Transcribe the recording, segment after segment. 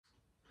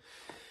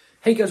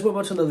Hey guys,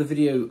 welcome to another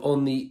video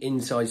on the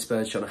Inside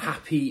Spurs channel.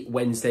 Happy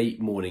Wednesday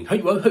morning.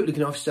 Hope you're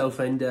looking after yourself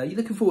and you're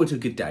looking forward to a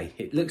good day.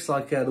 It looks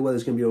like the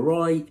weather's going to be all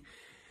right.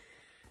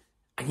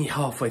 And you're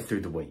halfway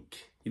through the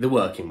week. The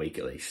working week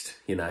at least,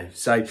 you know.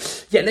 So,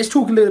 yeah, let's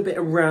talk a little bit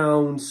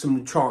around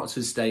some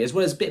transfers today, as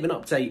well as a bit of an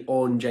update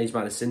on James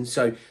Maddison.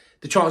 So,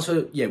 the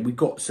transfer, yeah, we've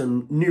got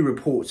some new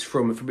reports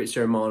from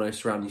Fabrizio Romano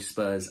surrounding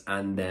Spurs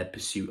and their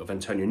pursuit of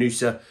Antonio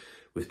Nusa,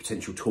 with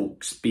potential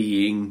talks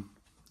being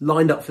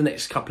lined up for the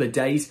next couple of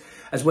days,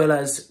 as well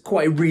as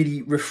quite a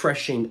really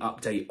refreshing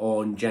update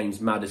on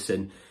James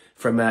Maddison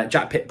from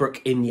Jack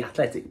Pitt-Brooke in The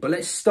Athletic. But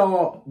let's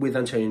start with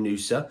Antonio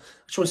Nusa. I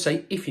just want to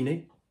say, if you're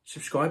new,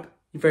 subscribe.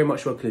 You're very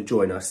much welcome to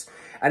join us.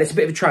 And it's a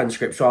bit of a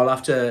transcript, so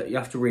you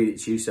have to read it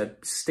to you, so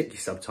stick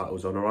your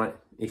subtitles on, all right?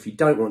 If you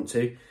don't want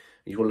to,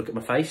 you want to look at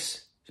my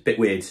face, it's a bit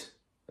weird.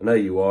 I know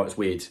you are, it's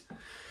weird.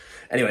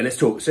 Anyway, let's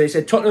talk. So he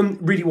said, Tottenham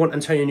really want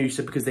Antonio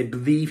Nusa because they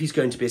believe he's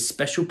going to be a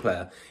special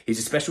player. He's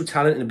a special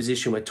talent in a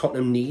position where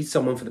Tottenham needs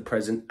someone for the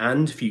present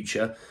and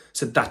future.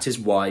 So that is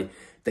why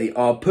they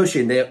are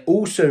pushing. They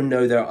also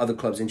know there are other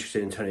clubs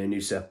interested in Antonio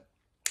Nusa,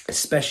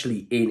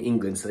 especially in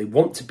England. So they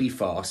want to be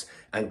fast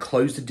and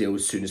close the deal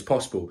as soon as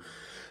possible.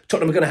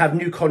 Tottenham are going to have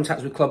new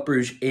contacts with Club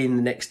Brugge in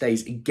the next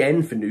days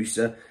again for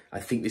Nusa. I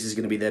think this is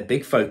going to be their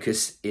big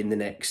focus in the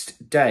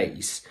next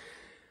days.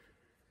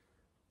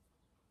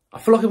 I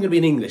feel like I'm going to be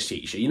an English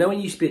teacher. You know when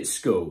you used to be at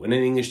school and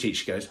an English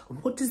teacher goes,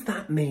 what does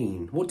that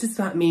mean? What does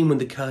that mean when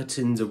the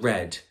curtains are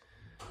red?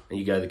 And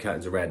you go, the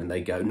curtains are red. And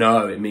they go,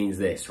 no, it means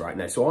this right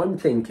now. So I'm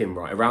thinking,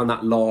 right, around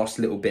that last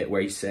little bit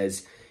where he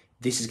says,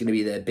 this is going to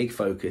be their big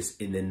focus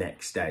in the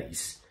next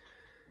days.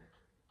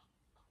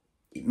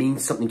 It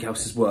means something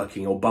else is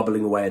working or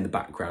bubbling away in the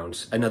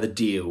background. Another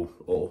deal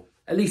or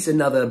at least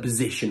another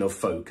position of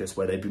focus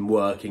where they've been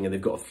working and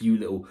they've got a few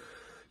little,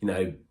 you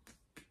know,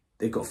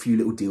 they've got a few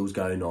little deals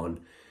going on.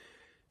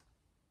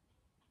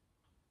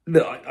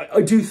 Look,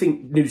 I do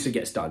think Nusa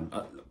gets done.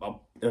 I'm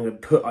going to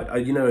put,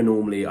 you know,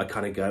 normally I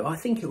kind of go, I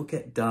think it'll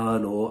get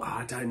done, or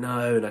I don't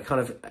know, and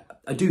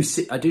I do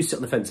sit on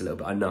the fence a little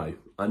bit. I know.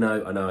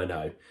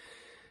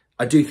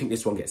 I do think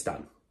this one gets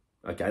done.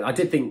 Okay, I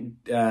did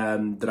think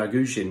that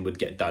Dragushin would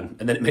get done,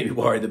 and then it made me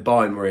worry that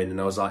Bayern were in, and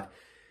I was like,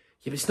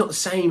 yeah, but it's not the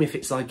same if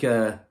it's like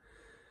a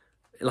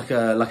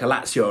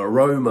Lazio or a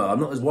Roma. I'm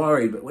not as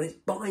worried, but when it's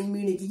Bayern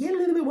Munich, you get a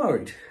little bit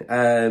worried.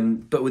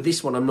 But with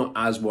this one, I'm not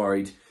as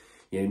worried.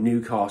 You know,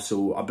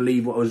 Newcastle, I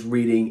believe what I was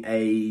reading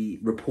a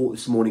report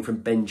this morning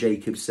from Ben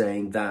Jacobs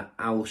saying that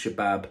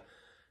Al-Shabaab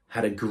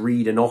had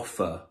agreed an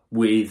offer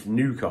with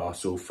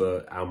Newcastle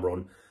for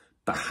Almiron,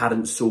 but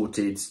hadn't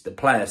sorted the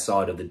player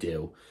side of the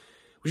deal,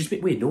 which is a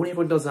bit weird. Normally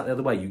everyone does that the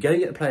other way. You go and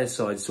get the player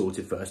side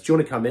sorted first. Do you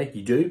want to come here?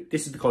 You do.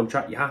 This is the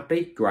contract. You're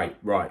happy? Great.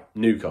 Right.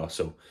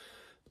 Newcastle.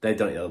 They've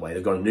done it the other way.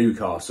 They've gone to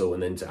Newcastle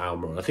and then to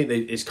Almiron. I think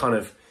it's kind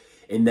of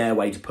in their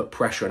way to put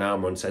pressure on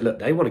Almiron and say, look,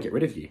 they want to get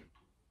rid of you.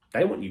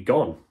 They want you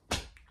gone.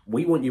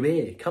 We want you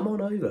here. Come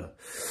on over.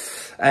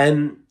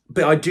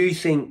 But I do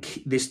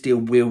think this deal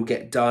will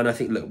get done. I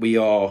think, look, we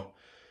are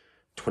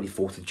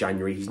 24th of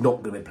January. He's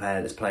not going to be a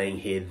player that's playing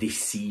here this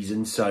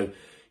season. So,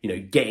 you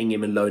know, getting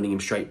him and loaning him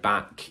straight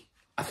back,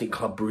 I think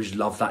Club Brugge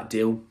love that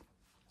deal.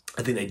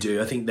 I think they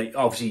do. I think they,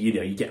 obviously, you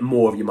know, you get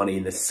more of your money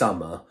in the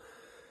summer.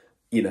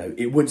 You know,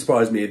 it wouldn't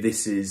surprise me if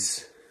this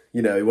is,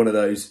 you know, one of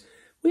those,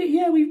 well,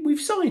 yeah, we've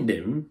signed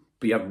him,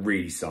 but you haven't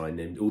really signed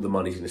him. All the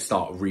money's going to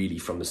start really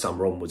from the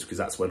summer onwards, because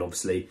that's when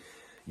obviously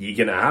you're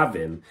going to have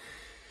him.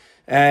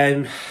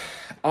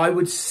 I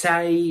would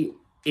say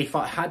if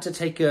I had to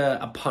take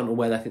a punt on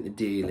where I think the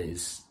deal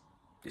is,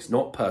 it's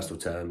not personal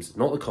terms,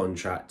 not the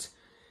contract.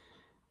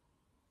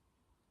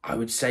 I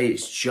would say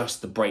it's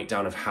just the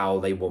breakdown of how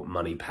they want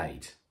money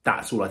paid.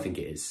 That's all I think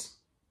it is.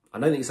 I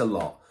don't think it's a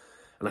lot.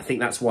 And I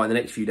think that's why in the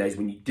next few days,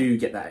 when you do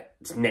get that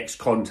next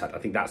contact, I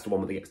think that's the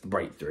one that gets the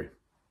breakthrough.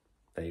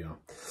 There you are.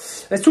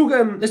 Let's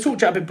talk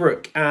Jack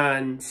Pitt-Brooke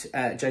and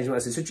James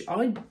Maddison.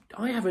 So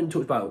I haven't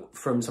talked about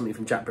something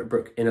from Jack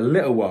Pitt-Brooke in a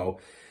little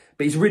while,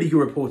 but he's a really good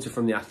reporter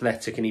from The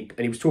Athletic, and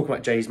he was talking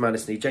about James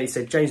Maddison. He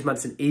said James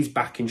Maddison is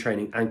back in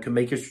training and can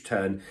make his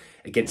return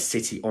against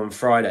City on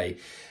Friday.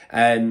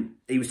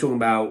 He was talking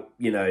about,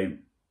 you know,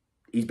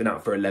 he's been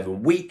out for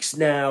 11 weeks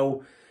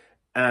now,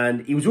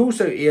 and he had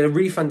a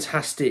really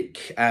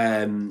fantastic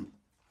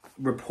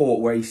report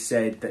where he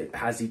said that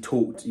has he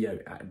talked, you know,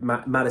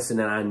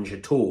 Maddison and Ange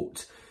had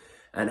talked,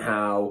 and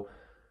how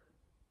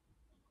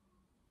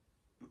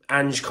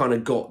Ange kind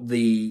of got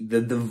the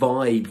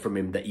vibe from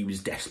him that he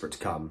was desperate to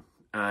come,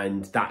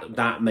 and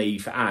that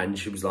made for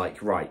Ange, who was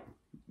like, right,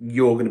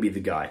 you're going to be the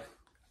guy.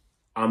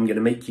 I'm going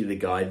to make you the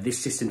guy. This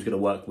system's going to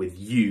work with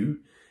you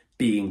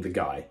being the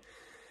guy,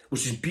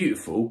 which is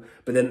beautiful.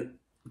 But then,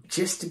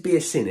 just to be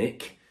a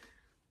cynic,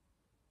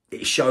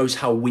 it shows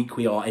how weak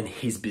we are in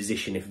his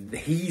position.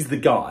 If he's the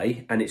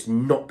guy and it's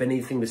not been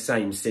anything the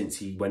same since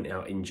he went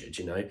out injured,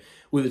 you know,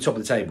 we're at the top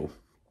of the table.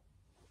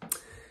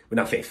 We're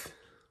now 5th.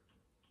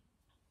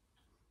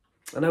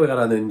 I know we've had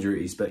other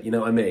injuries, but you know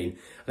what I mean?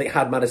 I think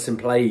had Maddison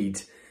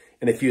played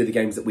in a few of the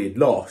games that we had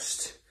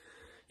lost,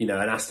 you know,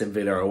 an Aston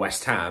Villa or a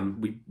West Ham,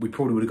 we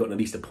probably would have gotten at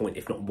least a point,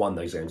 if not won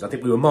those games. I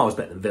think we were miles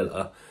better than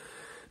Villa,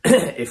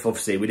 if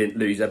obviously we didn't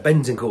lose at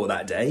Bentancur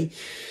that day.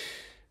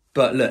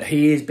 But look,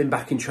 he has been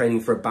back in training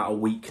for about a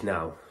week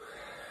now.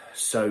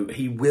 So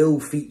he will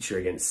feature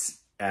against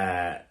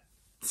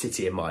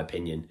City, in my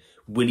opinion.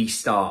 Will he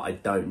start? I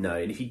don't know.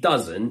 And if he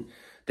doesn't,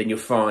 then you'll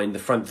find the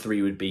front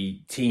three would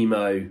be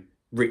Timo,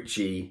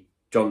 Richie,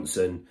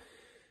 Johnson,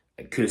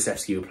 and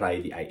Kulusevski will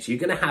play the 8. So you're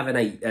going to have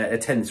a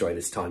 10, sorry,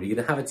 this time. You're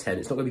going to have a 10.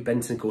 It's not going to be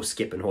Bentancur,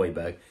 Skip and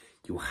Højbjerg.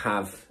 You'll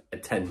have a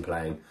 10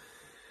 playing.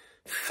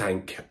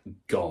 Thank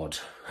God.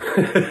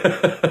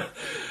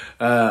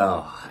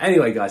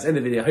 Anyway, guys, end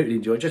of the video. I hope you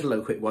enjoyed. Just a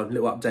little quick one,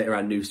 little update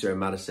around Nusa and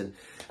Maddison.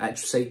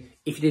 Just say,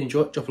 if you did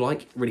enjoy it, drop a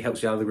like. It really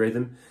helps the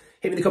algorithm.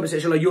 Hit me in the comment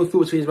section below your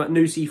thoughts, feelings about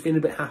Nusa. You feeling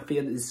a bit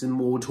happier that there's some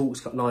more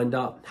talks lined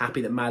up? Happy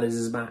that Maddison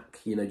is back?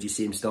 You know, do you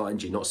see him starting?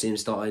 Do you not see him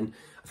starting?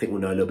 I think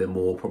we'll know a little bit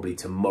more probably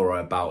tomorrow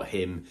about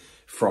him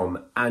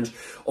from Ange.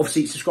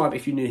 Obviously, subscribe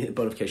if you're new, hit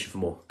the notification for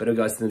more. But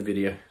anyway, guys, in the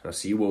video. I'll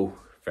see you all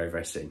very,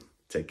 very soon.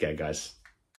 Take care, guys.